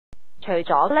除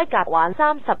咗叻甲挽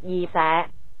32社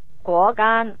嗰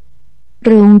間โ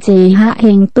รงเจฮะเฮ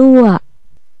งตัว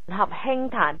合興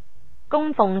壇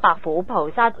供奉百苦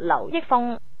菩薩劉益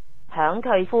豐，響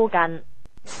佢附近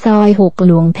ซอย6ห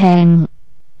ลวงแพง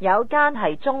有間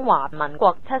係中華民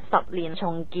國70年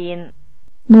重建，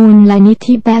มูลนิ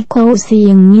ธิ百苦善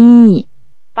意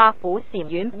百苦禪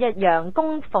院一樣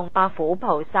供奉百苦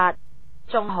菩薩，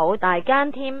仲好大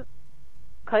間添。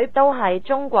佢都係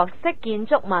中國式建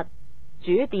築物，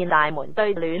主殿大門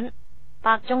對聯，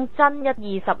百中真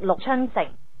一26春成，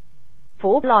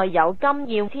府內有金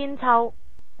要千秋，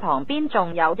旁邊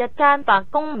仲有一間白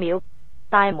公廟，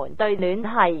大門對聯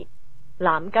係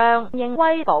南疆英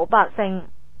威保百姓，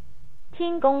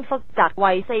天公福澤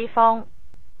惠四方。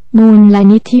มูล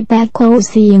นิธิ百苦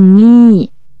善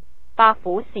意百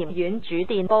苦禪院主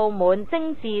殿佈滿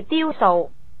精緻雕塑，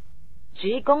主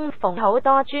供奉好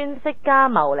多尊釋迦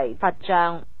牟尼佛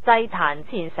像，祭壇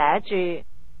前寫住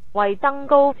慧燈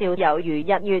高照猶如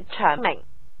日月長明。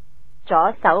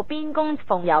左手邊供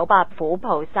奉有百苦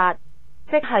菩薩，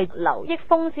即係劉益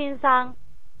豐先生。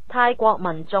泰國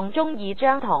民眾中意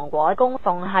將糖果供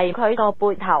奉喺佢個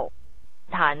背頭，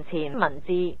壇前文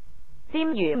字尖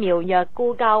如妙藥，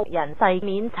故救人世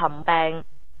免尋病。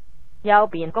右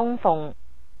邊供奉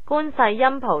觀世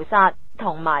音菩薩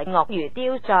同埋鱷魚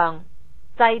雕像，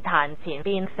祭壇前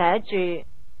邊寫住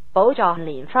寶藏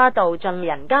蓮花道盡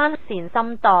人間善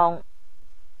心當。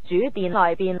主殿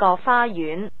外邊個花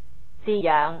園飼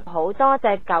養好多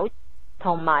隻狗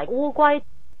同埋烏龜，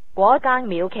嗰間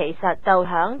廟其實就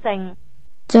響正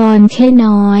Chorakhe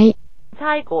Noi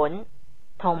差館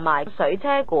同埋水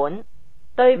車館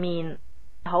對面，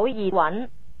好易揾。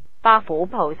百苦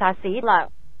菩薩史略：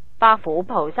百苦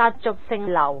菩薩俗姓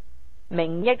劉，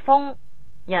名益豐，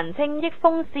人稱益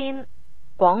豐仙，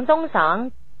廣東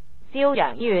省邵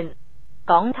陽縣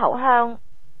港頭鄉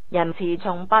人，持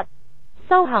從拔，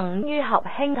修行於合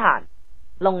興壇。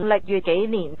農曆月紀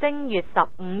年正月15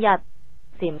日，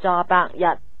禪坐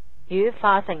100日，羽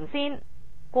化成仙，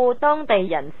故當地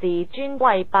人士專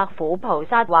為百苦菩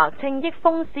薩或稱益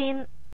豐仙。